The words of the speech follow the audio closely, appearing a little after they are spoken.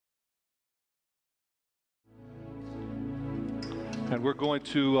and we're going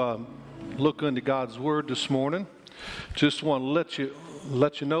to look into God's Word this morning. Just want to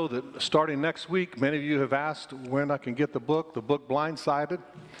let you know that starting next week, many of you have asked when I can get the book. The book Blindsided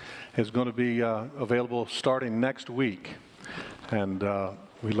is going to be available starting next week, and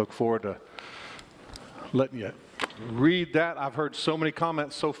we look forward to letting you read that. I've heard so many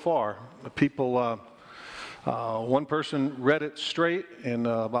comments so far. People, one person read it straight in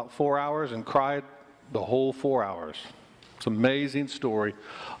about 4 hours and cried the whole 4 hours. It's an amazing story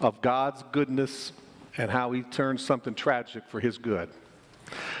of God's goodness and how He turns something tragic for His good.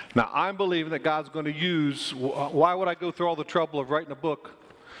 Now, I'm believing that God's going to use, why would I go through all the trouble of writing a book,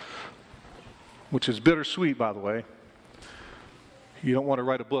 which is bittersweet, by the way. You don't want to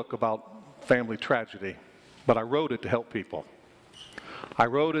write a book about family tragedy, but I wrote it to help people. I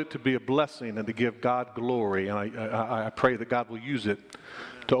wrote it to be a blessing and to give God glory, and I pray that God will use it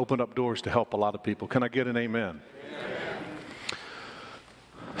to open up doors to help a lot of people. Can I get an amen?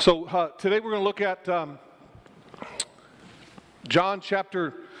 So today we're going to look at John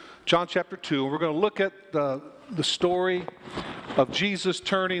chapter 2, and we're going to look at the story of Jesus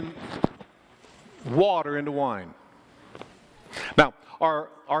turning water into wine. Now,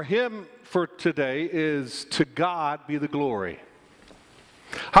 our hymn for today is "To God Be the Glory."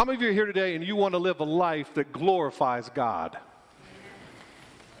 How many of you are here today and you want to live a life that glorifies God?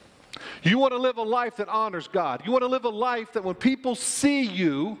 You want to live a life that honors God. You want to live a life that when people see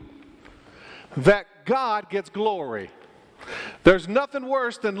you, that God gets glory. There's nothing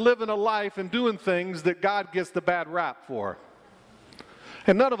worse than living a life and doing things that God gets the bad rap for.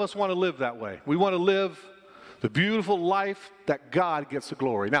 And none of us want to live that way. We want to live the beautiful life that God gets the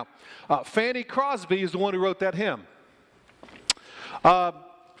glory. Now, Fanny Crosby is the one who wrote that hymn.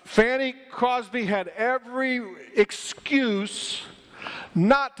 Fanny Crosby had every excuse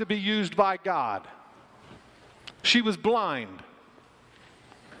not to be used by God. She was blind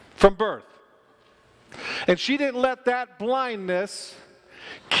from birth. And she didn't let that blindness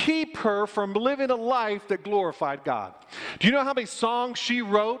keep her from living a life that glorified God. Do you know how many songs she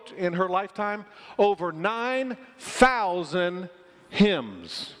wrote in her lifetime? Over 9,000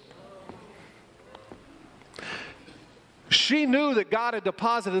 hymns. She knew that God had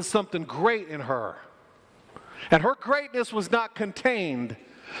deposited something great in her. And her greatness was not contained,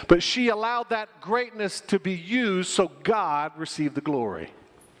 but she allowed that greatness to be used so God received the glory.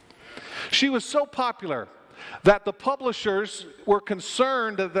 She was so popular that the publishers were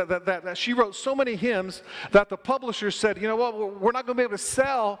concerned that she wrote so many hymns that the publishers said, you know what, we're not going to be able to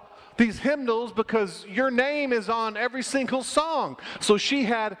sell these hymnals because your name is on every single song. So she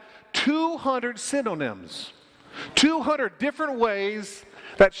had 200 synonyms, 200 different ways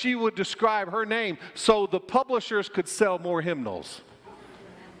that she would describe her name so the publishers could sell more hymnals.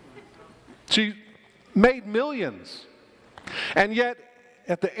 She made millions. And yet,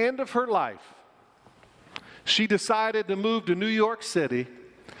 at the end of her life, she decided to move to New York City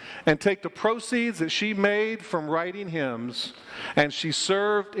and take the proceeds that she made from writing hymns, and she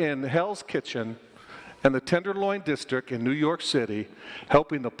served in Hell's Kitchen and the Tenderloin District in New York City,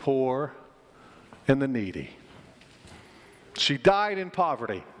 helping the poor and the needy. She died in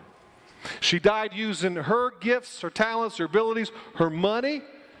poverty. She died using her gifts, her talents, her abilities, her money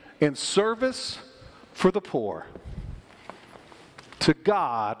in service for the poor. To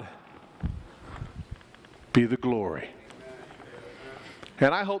God be the glory.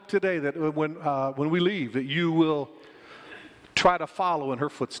 And I hope today that when we leave, that you will try to follow in her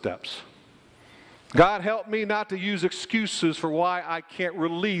footsteps. God, help me not to use excuses for why I can't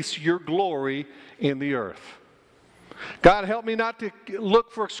release your glory in the earth. God, help me not to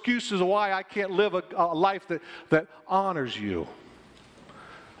look for excuses of why I can't live a life that honors you.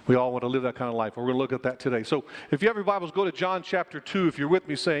 We all want to live that kind of life. We're going to look at that today. So if you have your Bibles, go to John chapter 2. If you're with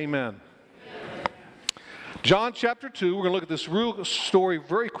me, say amen. Amen. John chapter 2, we're going to look at this real story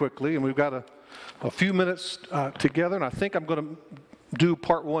very quickly, and we've got a few minutes together, and I think I'm going to do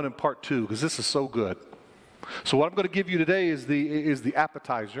part 1 and part 2 because this is so good. So what I'm going to give you today is the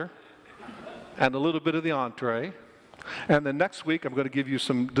appetizer and a little bit of the entree. And then next week, I'm going to give you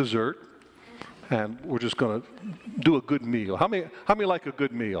some dessert, and we're just going to do a good meal. How many like a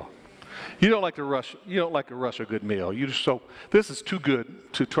good meal? You don't like to rush a good meal. So this is too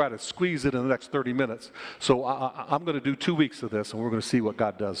good to try to squeeze it in the next 30 minutes. So I'm going to do 2 weeks of this, and we're going to see what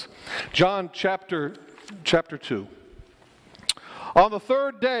God does. John chapter 2. On the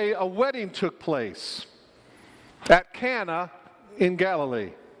third day, a wedding took place at Cana in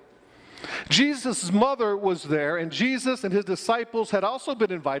Galilee. Jesus' mother was there, and Jesus and his disciples had also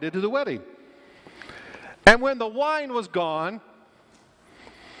been invited to the wedding. And when the wine was gone,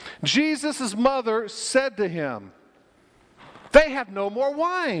 Jesus' mother said to him, They have no more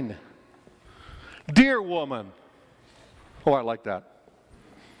wine. Dear woman. Oh, I like that.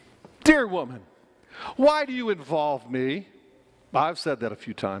 Dear woman, why do you involve me? I've said that a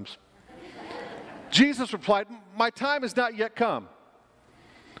few times. Jesus replied, my time has not yet come.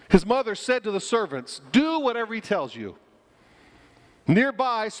 His mother said to the servants, do whatever he tells you.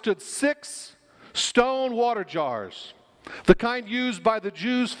 Nearby stood 6 stone water jars, the kind used by the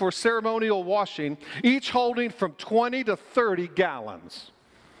Jews for ceremonial washing, each holding from 20 to 30 gallons.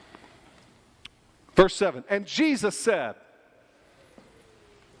 Verse 7, and Jesus said,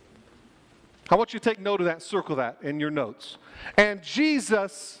 I want you to take note of that, circle that in your notes. And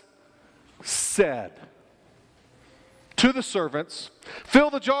Jesus said to the servants, fill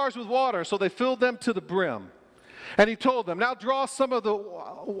the jars with water. So they filled them to the brim. And he told them, now draw some of the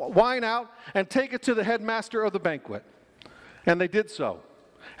wine out and take it to the headmaster of the banquet. And they did so.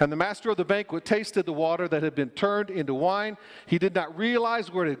 And the master of the banquet tasted the water that had been turned into wine. He did not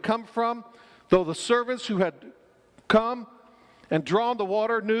realize where it had come from, though the servants who had come and drawn the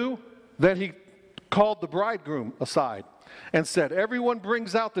water knew. Then he called the bridegroom aside and said, everyone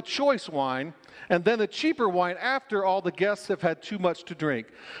brings out the choice wine and then the cheaper wine after all the guests have had too much to drink.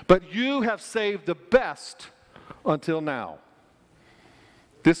 But you have saved the best until now.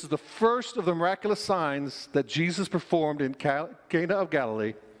 This is the first of the miraculous signs that Jesus performed in Cana of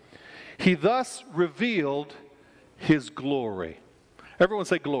Galilee. He thus revealed his glory. Everyone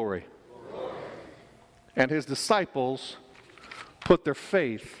say glory. Glory. And his disciples put their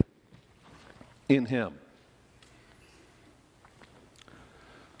faith in him.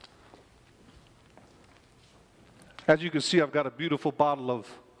 As you can see, I've got a beautiful bottle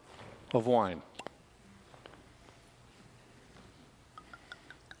of wine.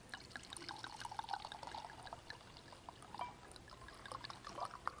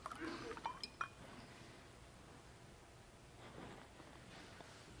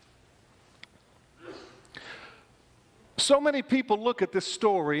 So many people look at this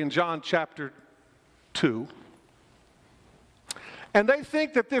story in John chapter 2, and they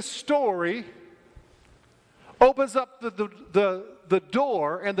think that this story opens up the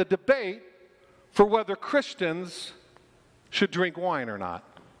door and the debate for whether Christians should drink wine or not.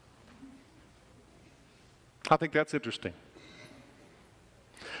 I think that's interesting.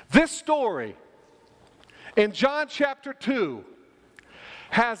 This story in John chapter 2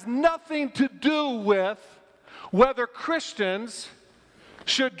 has nothing to do with whether Christians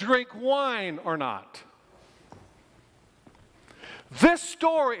should drink wine or not. This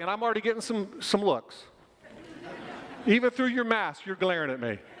story, and I'm already getting some looks. Even through your mask, you're glaring at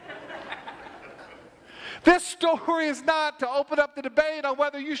me. This story is not to open up the debate on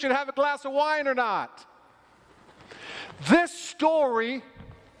whether you should have a glass of wine or not. This story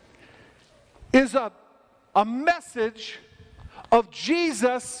is a message of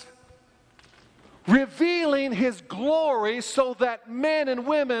Jesus revealing his glory so that men and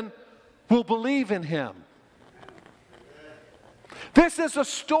women will believe in him. This is a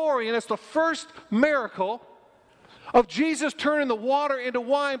story, and it's the first miracle of Jesus turning the water into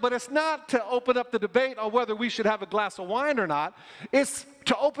wine, but it's not to open up the debate on whether we should have a glass of wine or not. It's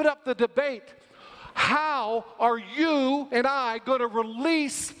to open up the debate. How are you and I going to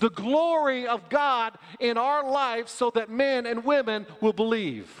release the glory of God in our lives so that men and women will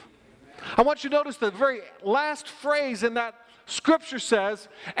believe? I want you to notice the very last phrase in that scripture says,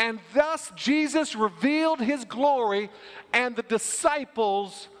 and thus Jesus revealed his glory, and the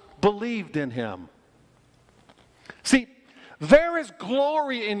disciples believed in him. See, there is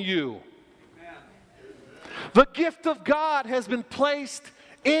glory in you. The gift of God has been placed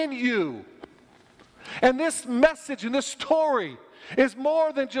in you. And this message and this story is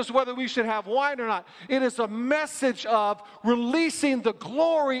more than just whether we should have wine or not. It is a message of releasing the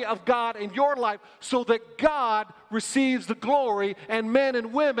glory of God in your life so that God receives the glory and men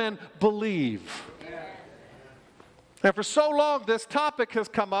and women believe. And for so long, this topic has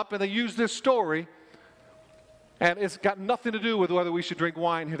come up, and they use this story, and it's got nothing to do with whether we should drink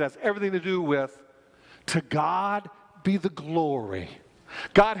wine. It has everything to do with, to God be the glory.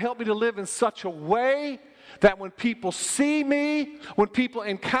 God, help me to live in such a way that when people see me, when people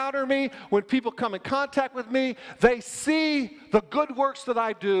encounter me, when people come in contact with me, they see the good works that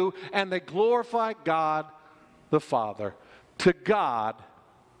I do and they glorify God the Father. To God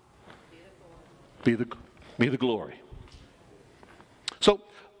be the glory. So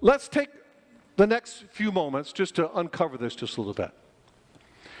let's take the next few moments just to uncover this just a little bit.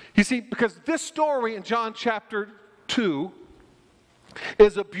 You see, because this story in John chapter 2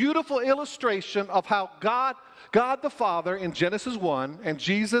 is a beautiful illustration of how God the Father in Genesis 1 and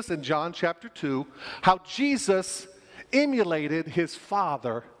Jesus in John chapter 2, how Jesus emulated his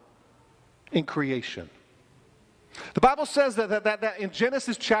Father in creation. The Bible says that in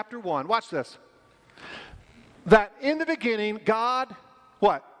Genesis chapter 1, watch this, that in the beginning God,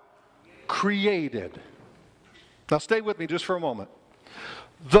 what? Created. Now stay with me just for a moment.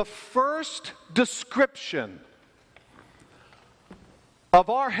 The first description of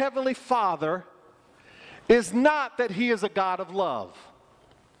our Heavenly Father is not that He is a God of love.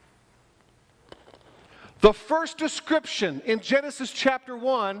 The first description in Genesis chapter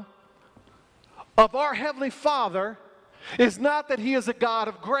 1 of our Heavenly Father is not that He is a God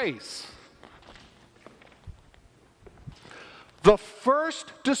of grace. The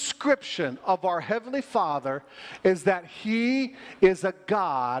first description of our Heavenly Father is that He is a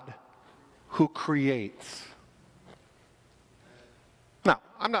God who creates. Now,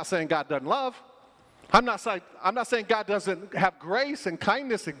 I'm not saying God doesn't love. I'm not saying God doesn't have grace and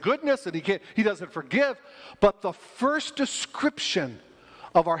kindness and goodness and He doesn't forgive. But the first description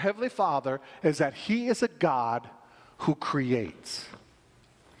of our Heavenly Father is that He is a God who creates.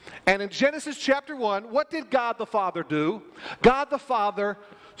 And in Genesis chapter 1, what did God the Father do? God the Father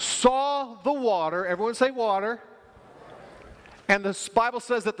saw the water. Everyone say water. And the Bible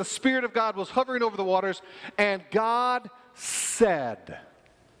says that the Spirit of God was hovering over the waters, and God said.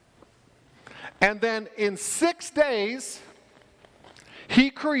 And then in 6 days,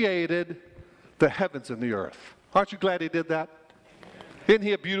 He created the heavens and the earth. Aren't you glad He did that? Isn't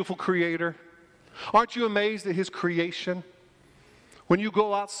He a beautiful creator? Aren't you amazed at His creation? When you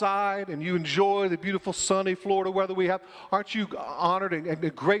go outside and you enjoy the beautiful sunny Florida weather we have, aren't you honored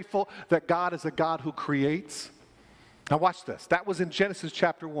and grateful that God is a God who creates? Now watch this. That was in Genesis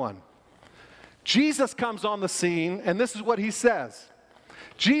chapter 1. Jesus comes on the scene, and this is what He says.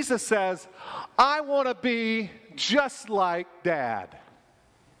 Jesus says, I want to be just like Dad.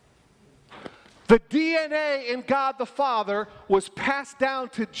 The DNA in God the Father was passed down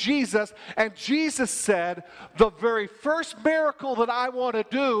to Jesus, and Jesus said, the very first miracle that I want to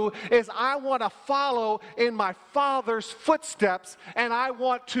do is I want to follow in my Father's footsteps, and I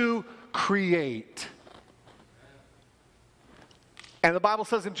want to create. And the Bible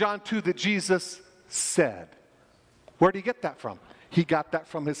says in John 2 that Jesus said. Where did He get that from? He got that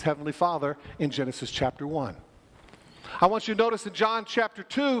from His Heavenly Father in Genesis chapter 1. I want you to notice in John chapter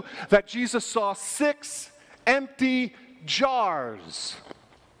 2 that Jesus saw 6 empty jars.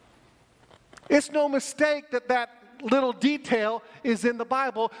 It's no mistake that that little detail is in the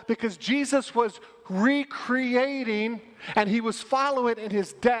Bible, because Jesus was recreating and He was following in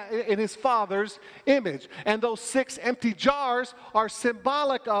His Father's image. And those 6 empty jars are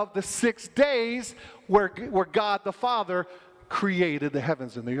symbolic of the 6 days where God the Father created the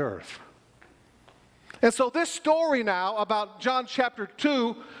heavens and the earth. And so this story now about John chapter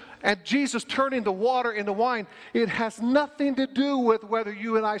 2 and Jesus turning the water into wine, it has nothing to do with whether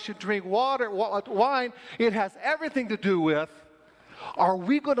you and I should drink wine. It has everything to do with, are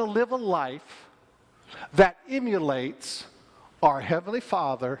we going to live a life that emulates our Heavenly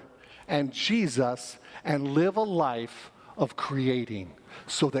Father and Jesus and live a life of creating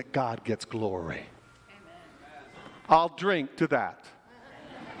so that God gets glory? Amen. I'll drink to that.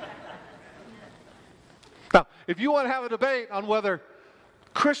 Now, if you want to have a debate on whether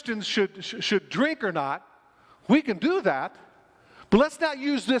Christians should drink or not, we can do that. But let's not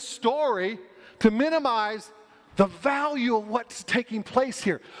use this story to minimize the value of what's taking place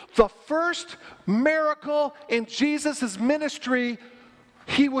here. The first miracle in Jesus' ministry,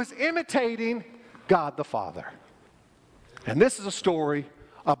 He was imitating God the Father. And this is a story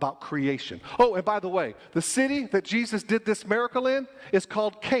about creation. Oh, and by the way, the city that Jesus did this miracle in is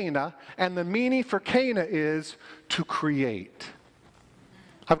called Cana, and the meaning for Cana is to create.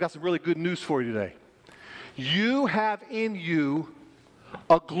 I've got some really good news for you today. You have in you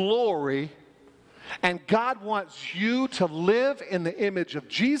a glory, and God wants you to live in the image of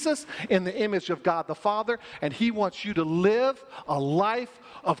Jesus, in the image of God the Father, and He wants you to live a life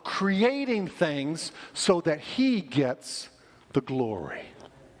of creating things so that He gets the glory.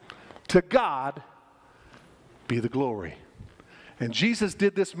 To God be the glory. And Jesus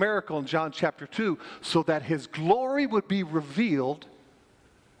did this miracle in John chapter 2 so that His glory would be revealed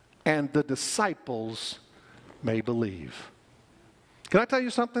and the disciples may believe. Can I tell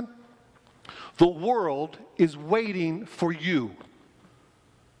you something? The world is waiting for you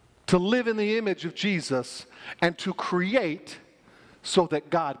to live in the image of Jesus and to create so that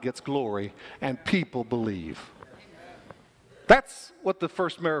God gets glory and people believe. That's what the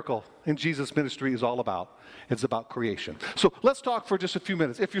first miracle in Jesus' ministry is all about. It's about creation. So let's talk for just a few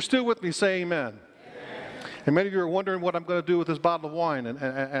minutes. If you're still with me, say amen. Amen. And many of you are wondering what I'm going to do with this bottle of wine,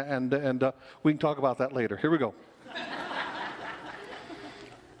 and we can talk about that later. Here we go.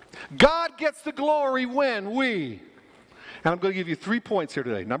 God gets the glory when we, and I'm going to give you 3 points here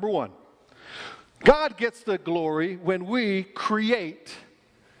today. Number one, God gets the glory when we create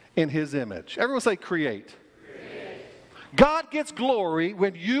in His image. Everyone say create. Create. God gets glory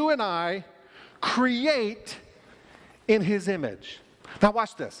when you and I create in His image. Now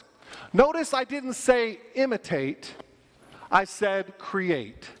watch this. Notice I didn't say imitate, I said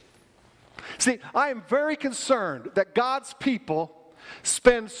create. See, I am very concerned that God's people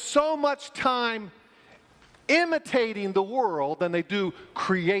spend so much time imitating the world than they do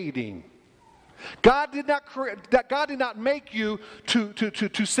creating. God did not make you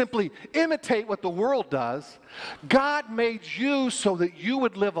to simply imitate what the world does. God made you so that you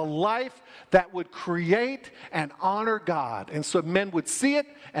would live a life that would create and honor God. And so men would see it,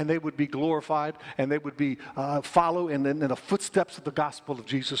 and they would be glorified, and they would be follow in the footsteps of the gospel of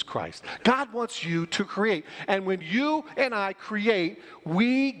Jesus Christ. God wants you to create. And when you and I create,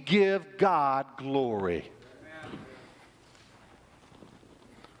 we give God glory.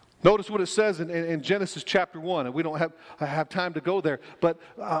 Notice what it says in Genesis chapter 1, and we don't have time to go there, but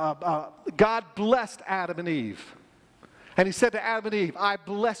God blessed Adam and Eve. And He said to Adam and Eve, I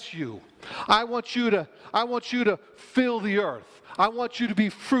bless you. I want you to fill the earth. I want you to be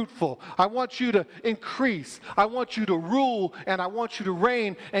fruitful. I want you to increase. I want you to rule, and I want you to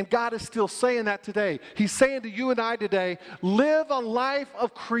reign. And God is still saying that today. He's saying to you and I today, live a life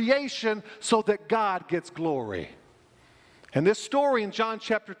of creation so that God gets glory. And this story in John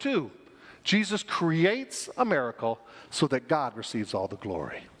chapter 2, Jesus creates a miracle so that God receives all the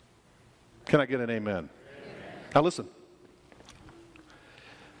glory. Can I get an amen? Amen. Now listen.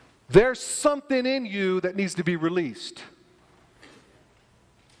 There's something in you that needs to be released.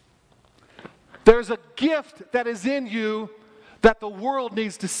 There's a gift that is in you that the world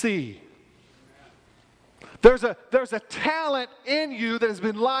needs to see. There's a talent in you that has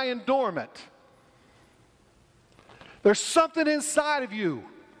been lying dormant. There's something inside of you,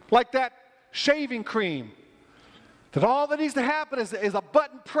 like that shaving cream, that all that needs to happen is a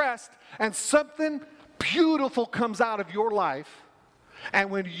button pressed and something beautiful comes out of your life. And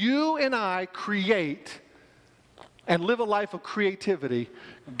when you and I create and live a life of creativity,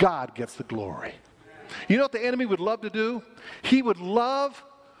 God gets the glory. You know what the enemy would love to do? He would love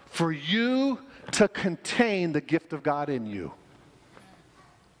for you to contain the gift of God in you.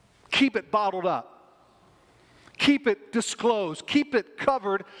 Keep it bottled up. Keep it disclosed. Keep it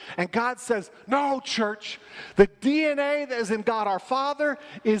covered. And God says, no, church. The DNA that is in God our Father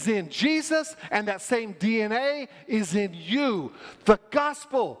is in Jesus, and that same DNA is in you. The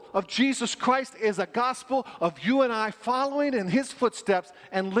gospel of Jesus Christ is a gospel of you and I following in His footsteps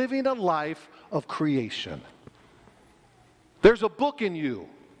and living a life of creation. There's a book in you.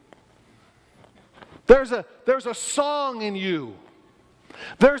 There's a song in you.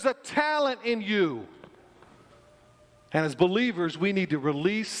 There's a talent in you. And as believers, we need to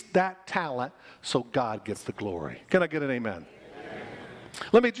release that talent so God gets the glory. Can I get an amen? Amen.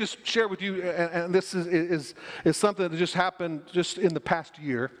 Let me just share with you, and this is something that just happened just in the past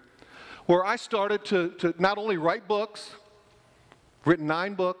year, where I started to not only write books, written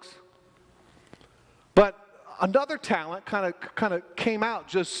 9 books, but another talent kind of came out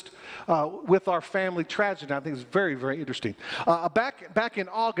just with our family tragedy. I think it's very, very interesting. Back in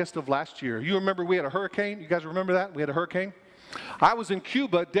August of last year, you remember we had a hurricane? You guys remember that? We had a hurricane? I was in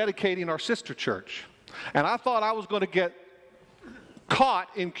Cuba dedicating our sister church. And I thought I was going to get caught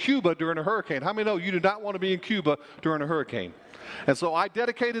in Cuba during a hurricane. How many know you do not want to be in Cuba during a hurricane? And so I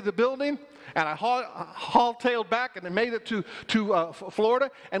dedicated the building, and I haul-tailed back and then made it to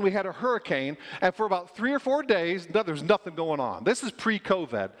Florida, and we had a hurricane. And for about 3 or 4 days, there's nothing going on. This is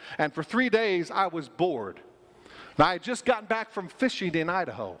pre-COVID. And for 3 days, I was bored. Now, I had just gotten back from fishing in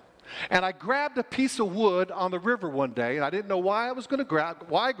Idaho. And I grabbed a piece of wood on the river one day, and I didn't know why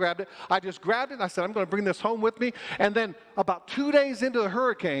I grabbed it. I just grabbed it, and I said, I'm going to bring this home with me. And then about 2 days into the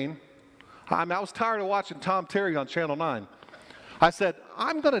hurricane, I was tired of watching Tom Terry on Channel 9. I said,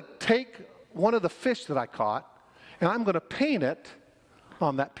 I'm going to take one of the fish that I caught, and I'm going to paint it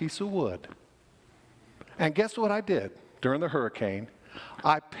on that piece of wood. And guess what I did during the hurricane?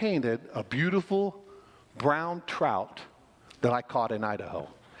 I painted a beautiful brown trout that I caught in Idaho.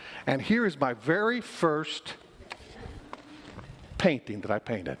 And here is my very first painting that I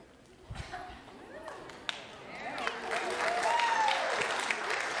painted.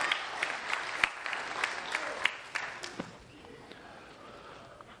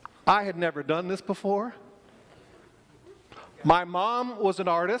 I had never done this before. My mom was an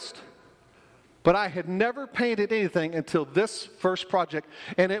artist, but I had never painted anything until this first project,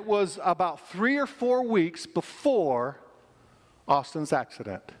 and it was about 3 or 4 weeks before Austin's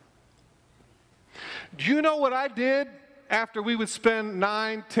accident. Do you know what I did after we would spend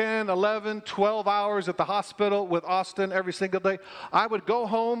 9, 10, 11, 12 hours at the hospital with Austin every single day? I would go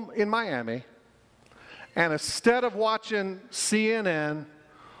home in Miami, and instead of watching CNN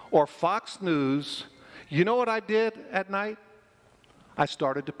or Fox News, you know what I did at night? I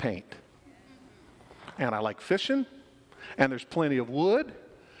started to paint. And I like fishing, and there's plenty of wood,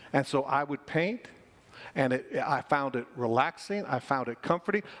 and so I would paint. And I found it relaxing. I found it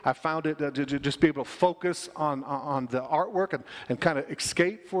comforting. I found it to just be able to focus on the artwork and kind of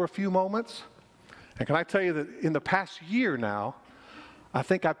escape for a few moments. And can I tell you that in the past year now, I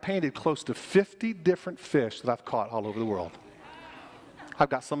think I've painted close to 50 different fish that I've caught all over the world. I've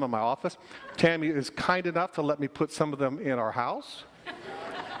got some in my office. Tammy is kind enough to let me put some of them in our house.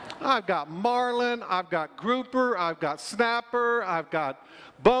 I've got marlin, I've got grouper, I've got snapper, I've got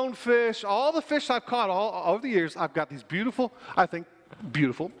bonefish, all the fish I've caught all over the years. I've got these beautiful, I think,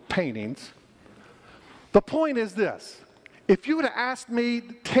 beautiful paintings. The point is this. If you would have asked me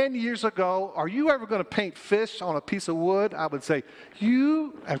 10 years ago, are you ever going to paint fish on a piece of wood? I would say,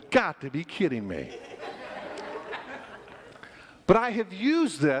 you have got to be kidding me. But I have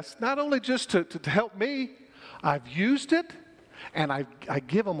used this not only just to help me, I've used it. And I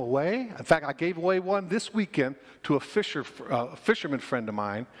give them away. In fact, I gave away one this weekend to a fisherman friend of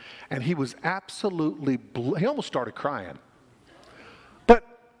mine, and he was absolutely, he almost started crying. But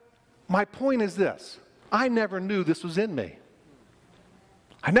my point is this. I never knew this was in me.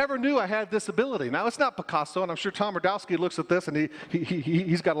 I never knew I had this ability. Now, it's not Picasso, and I'm sure Tom Radowski looks at this, and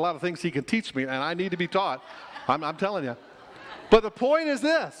he's got a lot of things he can teach me, and I need to be taught. I'm telling you. But the point is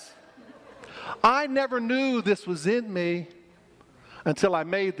this. I never knew this was in me until I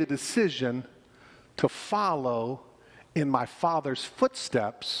made the decision to follow in my Father's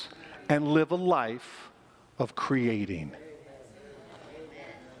footsteps and live a life of creating.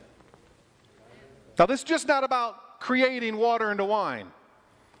 Now, this is just not about creating water into wine.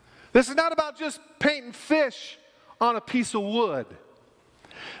 This is not about just painting fish on a piece of wood.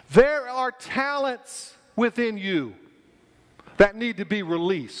 There are talents within you that need to be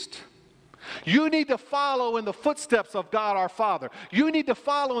released. You need to follow in the footsteps of God our Father. You need to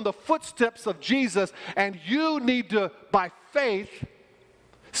follow in the footsteps of Jesus, and you need to, by faith,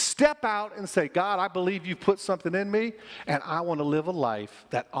 step out and say, God, I believe you've put something in me, and I want to live a life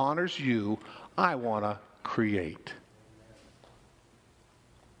that honors you. I want to create.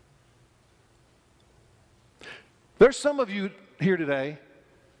 There's some of you here today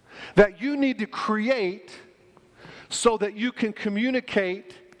that you need to create so that you can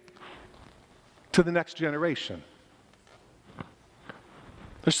communicate to the next generation.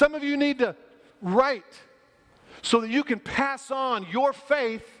 There's some of you need to write so that you can pass on your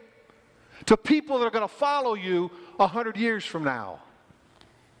faith to people that are going to follow you 100 years from now.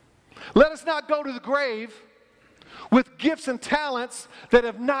 Let us not go to the grave with gifts and talents that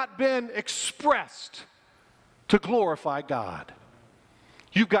have not been expressed to glorify God.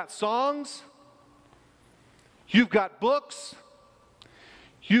 You've got songs, you've got books,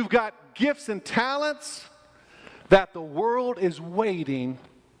 you've got gifts and talents that the world is waiting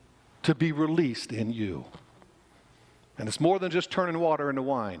to be released in you. And it's more than just turning water into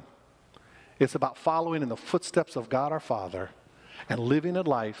wine. It's about following in the footsteps of God our Father and living a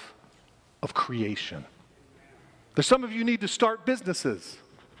life of creation. There's some of you need to start businesses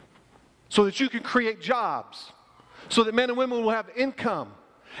so that you can create jobs, so that men and women will have income,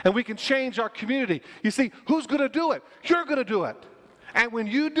 and we can change our community. You see, who's going to do it? You're going to do it. And when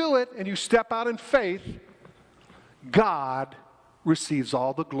you do it and you step out in faith, God receives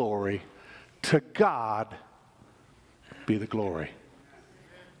all the glory. To God be the glory.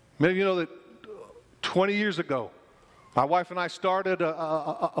 Many of you know that 20 years ago, my wife and I started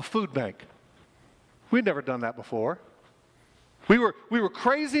a food bank. We'd never done that before. We were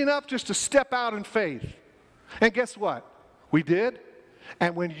crazy enough just to step out in faith. And guess what? We did.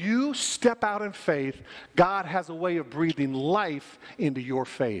 And when you step out in faith, God has a way of breathing life into your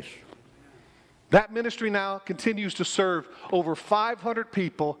faith. That ministry now continues to serve over 500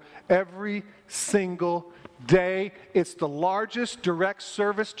 people every single day. It's the largest direct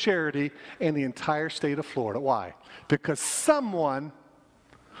service charity in the entire state of Florida. Why? Because someone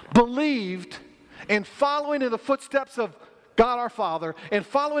believed in following in the footsteps of God our Father and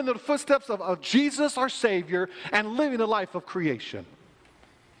following in the footsteps of Jesus our Savior and living a life of creation.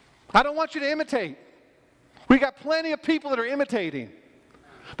 I don't want you to imitate. We got plenty of people that are imitating.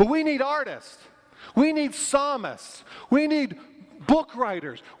 But we need artists. We need psalmists. We need book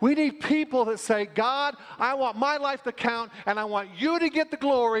writers. We need people that say, God, I want my life to count, and I want you to get the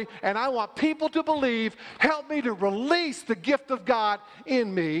glory, and I want people to believe. Help me to release the gift of God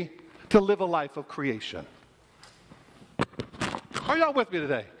in me to live a life of creation. Are y'all with me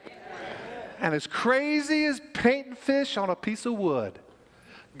today? And as crazy as painting fish on a piece of wood,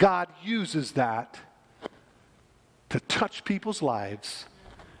 God uses that to touch people's lives,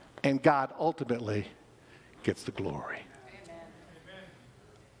 and God ultimately gets the glory. Amen.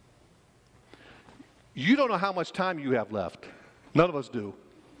 You don't know how much time you have left. None of us do.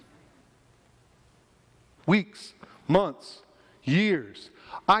 Weeks, months, years.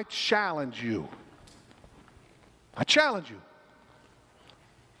 I challenge you.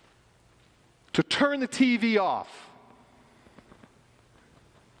 To turn the TV off.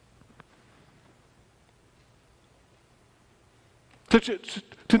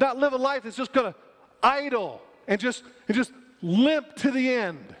 To not live a life that's just going to idle and just limp to the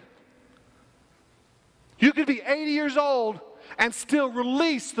end. You could be 80 years old and still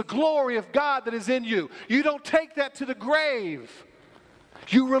release the glory of God that is in you. You don't take that to the grave.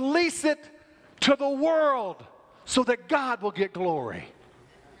 You release it to the world so that God will get glory.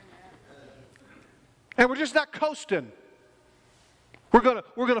 And we're just not coasting. We're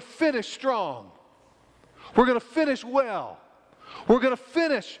gonna finish strong. We're gonna finish well. We're gonna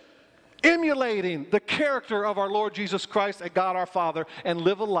finish emulating the character of our Lord Jesus Christ and God our Father and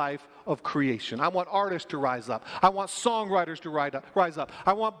live a life of creation. I want artists to rise up. I want songwriters to rise up.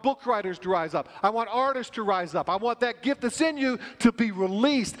 I want book writers to rise up. I want artists to rise up. I want that gift that's in you to be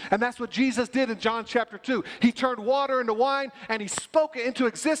released. And that's what Jesus did in John chapter 2. He turned water into wine and he spoke it into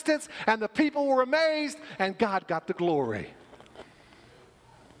existence, and the people were amazed and God got the glory.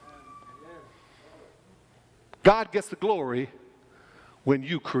 God gets the glory when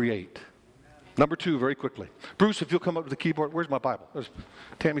you create. Number 2, very quickly. Bruce, if you'll come up to the keyboard. Where's my Bible?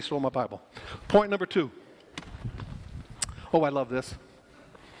 Tammy stole my Bible. Point number 2. Oh, I love this.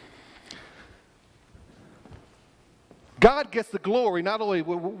 God gets the glory not only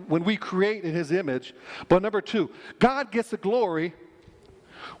when we create in his image, but number 2, God gets the glory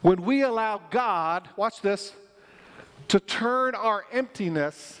when we allow God, watch this, to turn our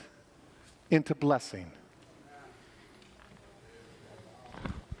emptiness into blessing.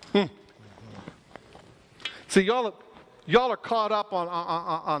 See, y'all are caught up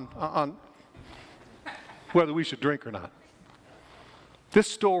on whether we should drink or not. This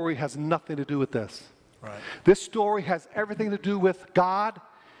story has nothing to do with this. Right. This story has everything to do with God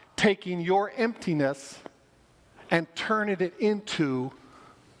taking your emptiness and turning it into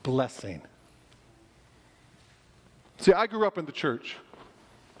blessing. See, I grew up in the church.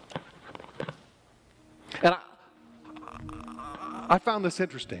 And I found this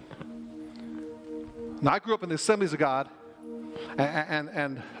interesting. Now, I grew up in the Assemblies of God,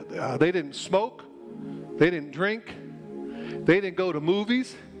 and they didn't smoke, they didn't drink, they didn't go to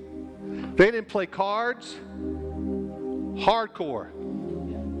movies, they didn't play cards. Hardcore.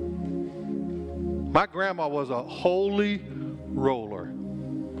 My grandma was a holy roller.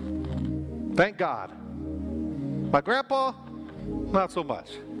 Thank God. My grandpa, not so much.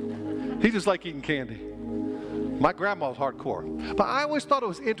 He just liked eating candy. My grandma was hardcore. But I always thought it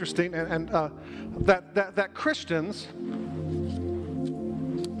was interesting that Christians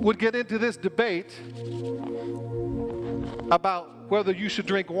would get into this debate about whether you should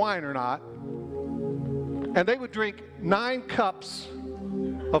drink wine or not. And they would drink 9 cups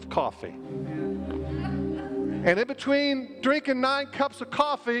of coffee. And in between drinking 9 cups of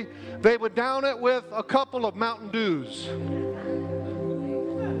coffee, they would down it with a couple of Mountain Dews.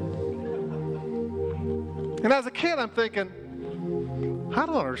 And as a kid, I'm thinking, I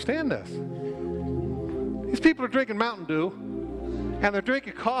don't understand this. These people are drinking Mountain Dew, and they're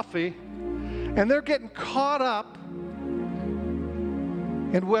drinking coffee, and they're getting caught up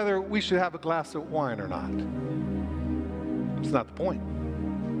in whether we should have a glass of wine or not. It's not the point.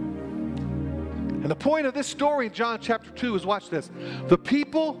 And the point of this story in John chapter 2 is, watch this. The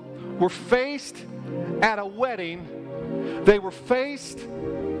people were faced at a wedding. They were faced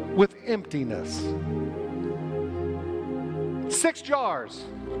with emptiness. 6 jars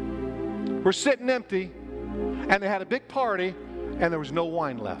were sitting empty, and they had a big party, and there was no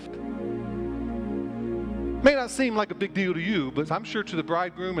wine left. May not seem like a big deal to you, but I'm sure to the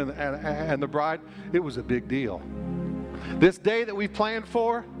bridegroom and the bride, it was a big deal. This day that we've planned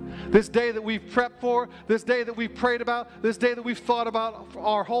for, this day that we've prepped for, this day that we've prayed about, this day that we've thought about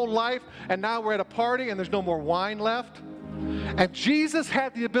our whole life, and now we're at a party and there's no more wine left. And Jesus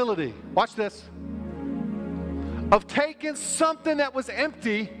had the ability, watch this, of taking something that was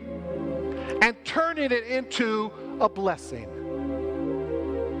empty and turning it into a blessing.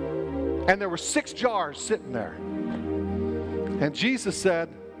 And there were 6 jars sitting there. And Jesus said,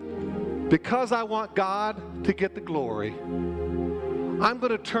 because I want God to get the glory, I'm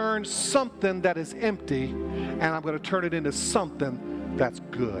going to turn something that is empty, and I'm going to turn it into something that's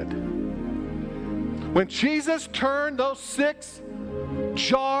good. When Jesus turned those 6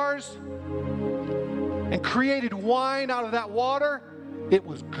 jars and created wine out of that water, it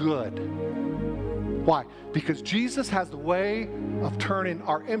was good. Why? Because Jesus has the way of turning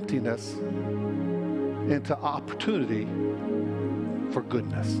our emptiness into opportunity for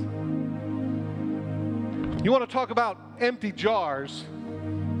goodness. You want to talk about empty jars?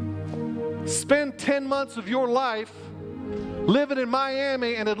 Spend 10 months of your life living in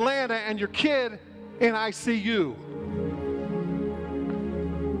Miami and Atlanta and your kid in ICU.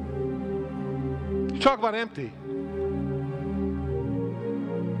 You talk about empty.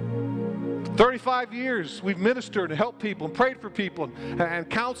 35 years we've ministered and helped people and prayed for people and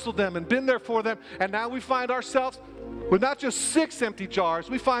counseled them and been there for them. And now we find ourselves with not just 6 empty jars,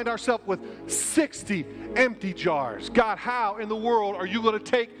 we find ourselves with 60 empty jars. God, how in the world are you going to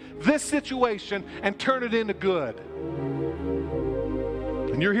take this situation and turn it into good?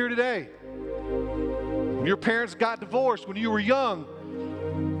 And you're here today. When your parents got divorced, when you were young,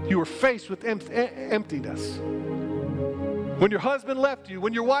 you were faced with emptiness. When your husband left you,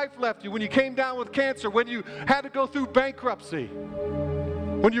 when your wife left you, when you came down with cancer, when you had to go through bankruptcy,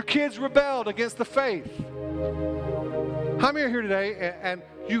 when your kids rebelled against the faith. How many are here today and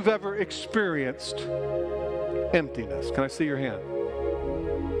you've ever experienced emptiness? Can I see your hand?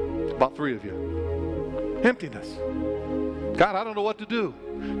 About 3 of you. Emptiness. God, I don't know what to do.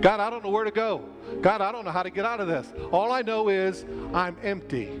 God, I don't know where to go. God, I don't know how to get out of this. All I know is I'm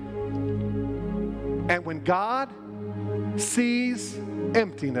empty. And when God sees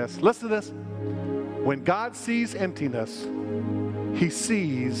emptiness, listen to this. When God sees emptiness, He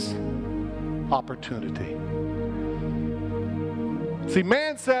sees opportunity. See,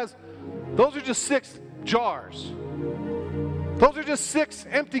 man says, those are just 6 jars. Those are just 6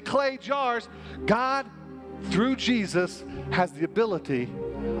 empty clay jars. God, through Jesus, has the ability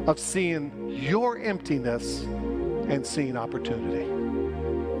of seeing your emptiness and seeing opportunity.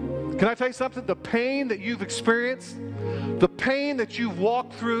 Can I tell you something? The pain that you've experienced, the pain that you've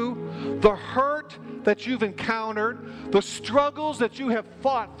walked through, the hurt that you've encountered, the struggles that you have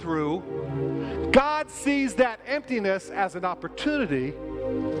fought through, God sees that emptiness as an opportunity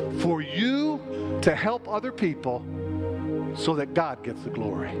for you to help other people so that God gets the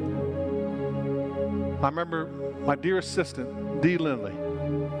glory. I remember my dear assistant, Dee Lindley,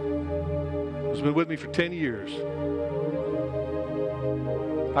 who's been with me for 10 years.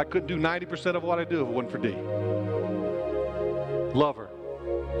 I couldn't do 90% of what I do if it wasn't for Dee. Love her.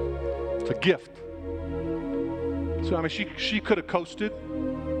 It's a gift. So, I mean, she could have coasted.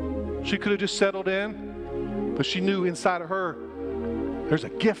 She could have just settled in. But she knew inside of her, there's a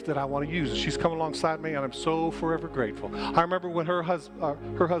gift that I want to use. And she's come alongside me, and I'm so forever grateful. I remember when her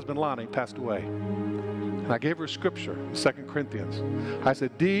husband, Lonnie, passed away. And I gave her a scripture, 2 Corinthians. I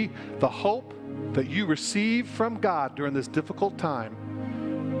said, Dee, the hope that you receive from God during this difficult time,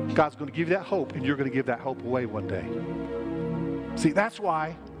 God's going to give you that hope, and you're going to give that hope away one day. See, that's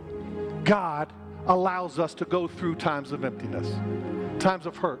why God allows us to go through times of emptiness, times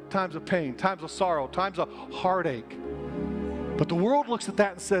of hurt, times of pain, times of sorrow, times of heartache. But the world looks at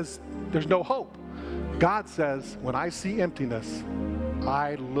that and says, there's no hope. God says, when I see emptiness,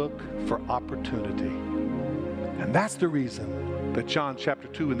 I look for opportunity. And that's the reason that John chapter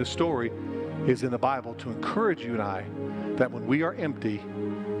 2 in this story is in the Bible, to encourage you and I that when we are empty,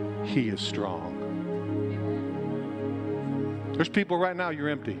 He is strong. There's people right now, you're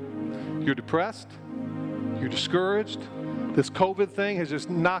empty. You're depressed. You're discouraged. This COVID thing has just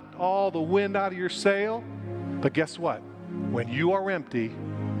knocked all the wind out of your sail. But guess what? When you are empty,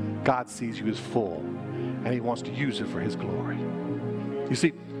 God sees you as full, and He wants to use it for His glory. You see,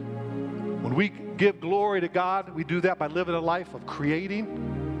 when we give glory to God, we do that by living a life of creating.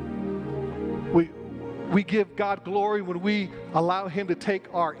 We give God glory when we allow Him to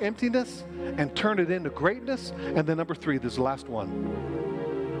take our emptiness and turn it into greatness. And then number 3, this is the last one.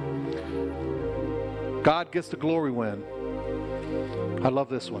 God gets the glory when, I love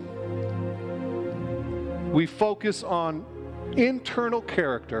this one, we focus on internal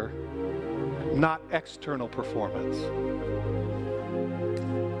character, not external performance.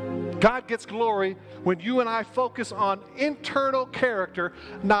 God gets glory when you and I focus on internal character,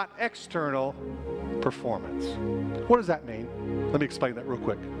 not external performance. What does that mean? Let me explain that real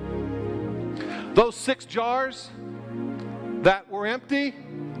quick. Those 6 jars that were empty,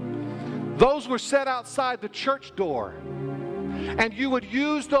 those were set outside the church door And you would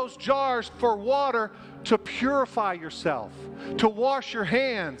use those jars for water to purify yourself, to wash your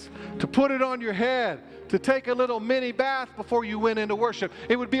hands, to put it on your head, to take a little mini bath before you went into worship.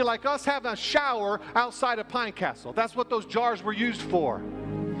 It would be like us having a shower outside of Pine Castle. That's what those jars were used for.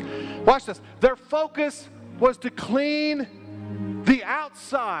 Watch this. Their focus was to clean the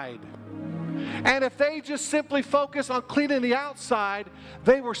outside. And if they just simply focus on cleaning the outside,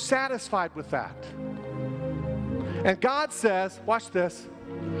 they were satisfied with that. And God says, watch this,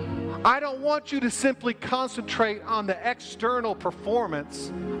 I don't want you to simply concentrate on the external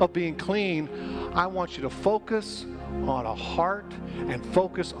performance of being clean. I want you to focus on a heart and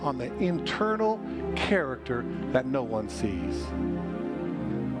focus on the internal character that no one sees.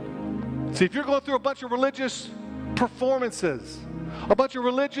 See, if you're going through a bunch of religious performances, a bunch of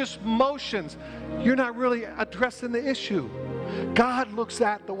religious motions, you're not really addressing the issue. God looks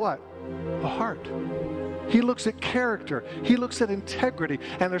at the what? The heart. He looks at character. He looks at integrity.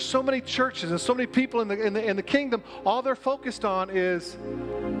 And there's so many churches and so many people in the kingdom, all they're focused on is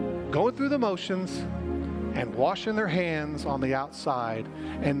going through the motions and washing their hands on the outside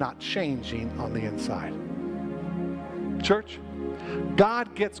and not changing on the inside. Church,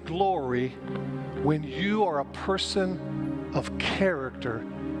 God gets glory when you are a person of character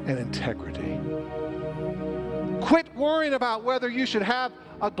and integrity. Quit worrying about whether you should have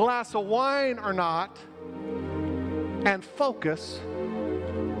a glass of wine or not, and focus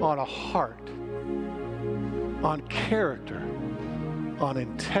on a heart, on character, on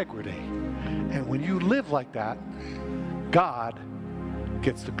integrity. And when you live like that, God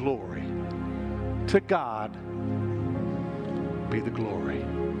gets the glory. To God be the glory.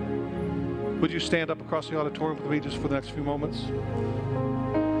 Would you stand up across the auditorium with me just for the next few moments?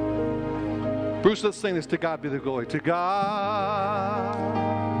 Bruce, let's sing this. To God be the glory. To God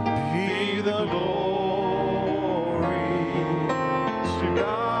be the glory. To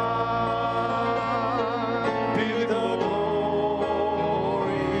God be the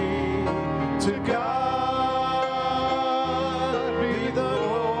glory. To God be the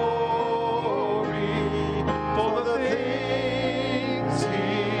glory for the things He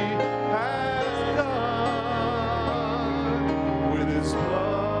has done. With His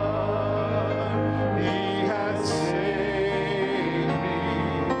blood He has saved me.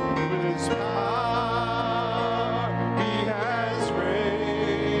 With His power He has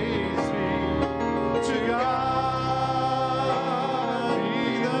raised me. To God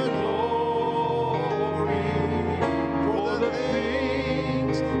be the glory for the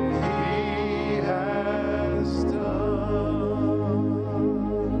things He has done.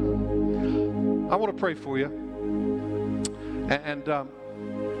 I want to pray for you. And I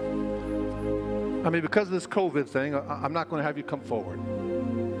mean, because of this COVID thing, I'm not going to have you come forward.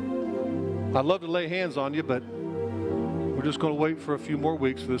 I'd love to lay hands on you, but we're just going to wait for a few more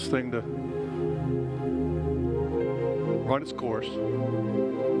weeks for this thing to run its course.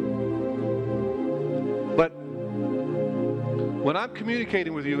 But when I'm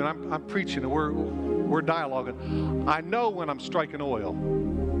communicating with you and I'm preaching and we're dialoguing, I know when I'm striking oil.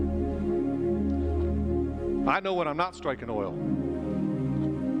 I know when I'm not striking oil.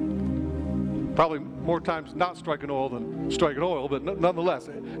 Probably more times not striking oil than striking oil, but nonetheless,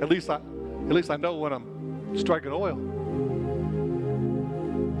 at least I know when I'm striking oil.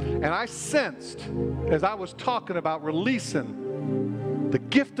 And I sensed, as I was talking about releasing the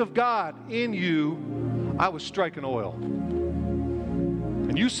gift of God in you, I was striking oil.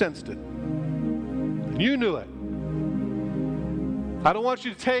 And you sensed it. And you knew it. I don't want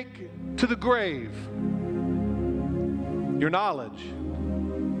you to take to the grave your knowledge,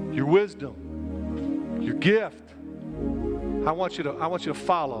 your wisdom, your gift. I want you to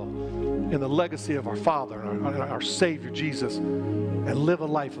follow in the legacy of our Father and our Savior Jesus and live a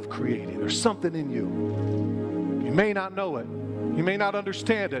life of creating. There's something in you. You may not know it. You may not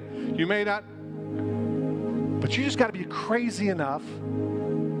understand it. You may not, but you just got to be crazy enough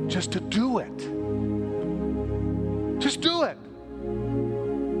just to do it. Just do it.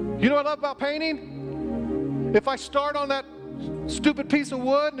 You know what I love about painting? If I start on that stupid piece of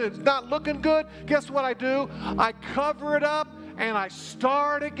wood and it's not looking good, guess what I do? I cover it up and I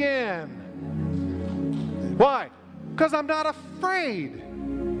start again. Why? Because I'm not afraid.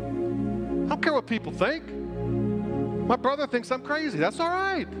 I don't care what people think. My brother thinks I'm crazy. That's all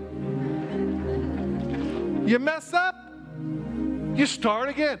right. You mess up, you start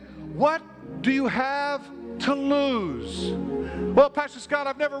again. What do you have to lose? Well, Pastor Scott,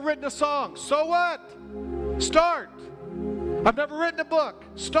 I've never written a song. So what? Start. I've never written a book.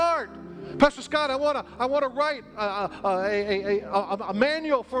 Start. Pastor Scott, I want to write a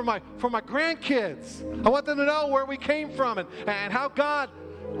manual for my grandkids. I want them to know where we came from and how God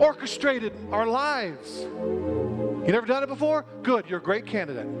orchestrated our lives. You never done it before? Good, you're a great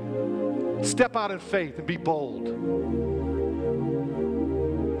candidate. Step out in faith and be bold.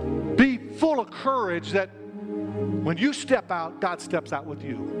 Be full of courage that when you step out, God steps out with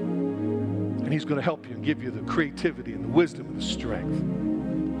you. And He's going to help you and give you the creativity and the wisdom and the strength.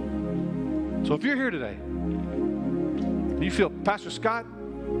 So if you're here today, and you feel, Pastor Scott,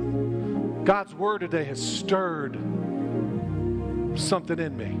 God's Word today has stirred something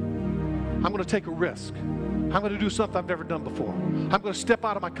in me. I'm going to take a risk. I'm going to do something I've never done before. I'm going to step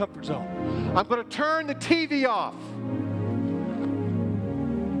out of my comfort zone. I'm going to turn the TV off.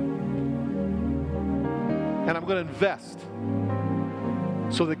 And I'm going to invest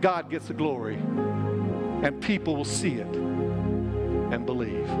so that God gets the glory and people will see it and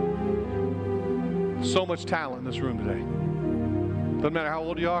believe. So much talent in this room today. Doesn't matter how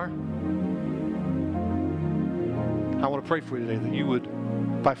old you are. I want to pray for you today that you would,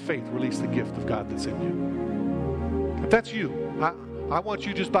 by faith, release the gift of God that's in you. If that's you, I want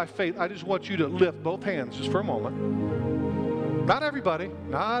you just by faith, I just want you to lift both hands just for a moment. Not everybody.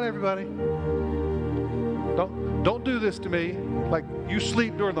 Not everybody. Don't do this to me like you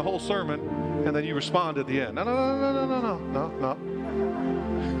sleep during the whole sermon and then you respond at the end. No.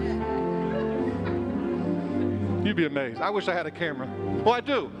 You'd be amazed. I wish I had a camera. Well, I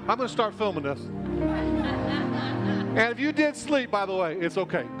do. I'm going to start filming this. And if you did sleep, by the way, it's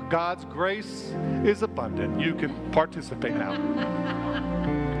okay. God's grace is abundant. You can participate now.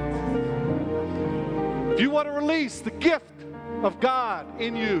 If you want to release the gift of God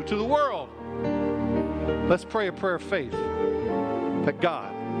in you to the world, let's pray a prayer of faith that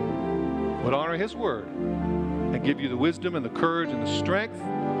God would honor His word and give you the wisdom and the courage and the strength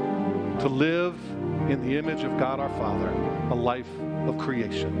to live in the image of God our Father, a life of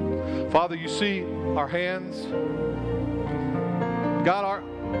creation. Father, you see our hands. God,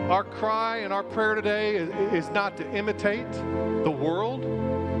 our cry and our prayer today is not to imitate the world.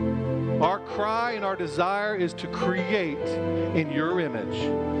 Our cry and our desire is to create in your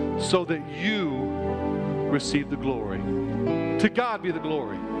image so that you receive the glory. To God be the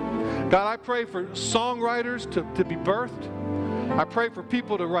glory. God, I pray for songwriters to be birthed. I pray for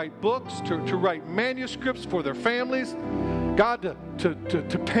people to write books, to write manuscripts for their families. God,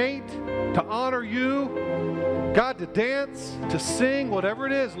 to paint, to honor you. God, to dance, to sing, whatever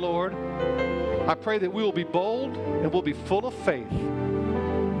it is, Lord. I pray that we will be bold and we'll be full of faith.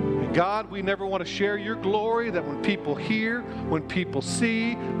 And God, we never want to share your glory, that when people hear, when people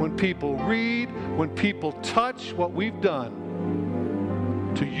see, when people read, when people touch what we've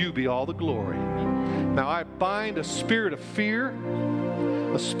done, to you be all the glory. Now I bind a spirit of fear,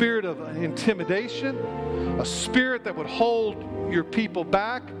 a spirit of intimidation, a spirit that would hold your people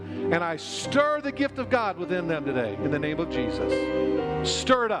back, and I stir the gift of God within them today in the name of Jesus.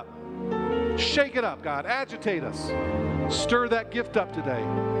 Stir it up. Shake it up, God. Agitate us. Stir that gift up today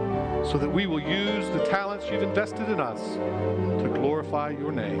so that we will use the talents you've invested in us to glorify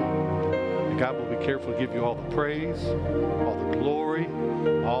your name. And God will be careful to give you all the praise, all the glory,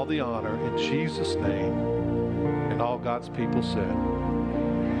 all the honor in Jesus' name. And all God's people said.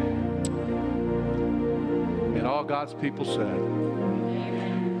 And all God's people said.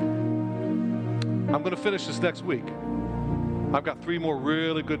 I'm going to finish this next week. I've got 3 more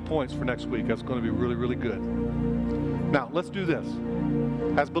really good points for next week. That's going to be really, really good. Now, let's do this.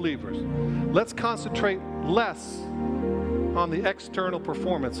 As believers, let's concentrate less on the external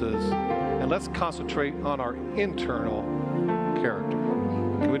performances and let's concentrate on our internal character.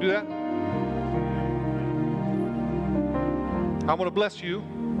 Can we do that? I want to bless you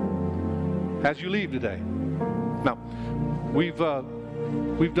as you leave today. Now, we've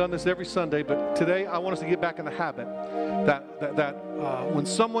done this every Sunday, but today I want us to get back in the habit that when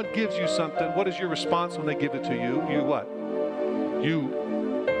someone gives you something, what is your response when they give it to you? You what? You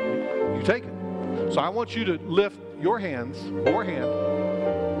take it. So I want you to lift your hands or hand.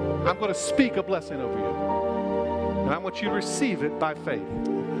 I'm going to speak a blessing over you. And I want you to receive it by faith.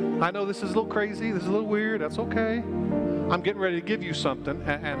 I know this is a little crazy. This is a little weird. That's okay. I'm getting ready to give you something.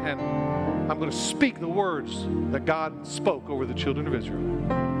 And I'm going to speak the words that God spoke over the children of Israel.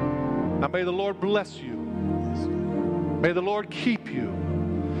 Now may the Lord bless you. May the Lord keep you.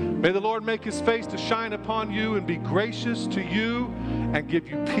 May the Lord make His face to shine upon you and be gracious to you and give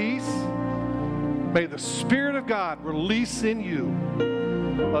you peace. May the Spirit of God release in you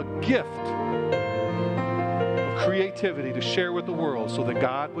a gift of creativity to share with the world so that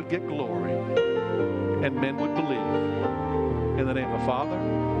God would get glory and men would believe. In the name of the Father,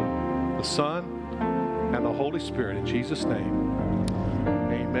 the Son, and the Holy Spirit. In Jesus' name,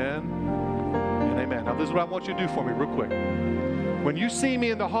 amen and amen. Now, this is what I want you to do for me real quick. When you see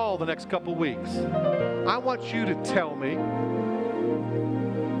me in the hall the next couple weeks, I want you to tell me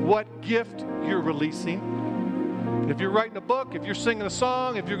what gift you're releasing. If you're writing a book, if you're singing a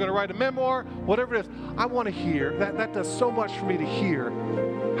song, if you're going to write a memoir, whatever it is, I want to hear. That does so much for me to hear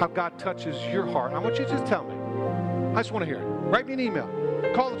how God touches your heart. I want you to just tell me. I just want to hear it. Write me an email.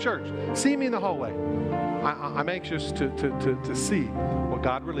 Call the church. See me in the hallway. I'm anxious to see what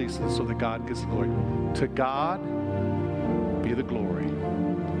God releases so that God gets the glory. To God be the glory.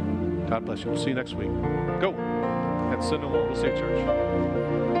 God bless you. We'll see you next week. Go and sin no more. We'll see you at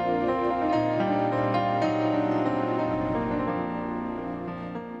church.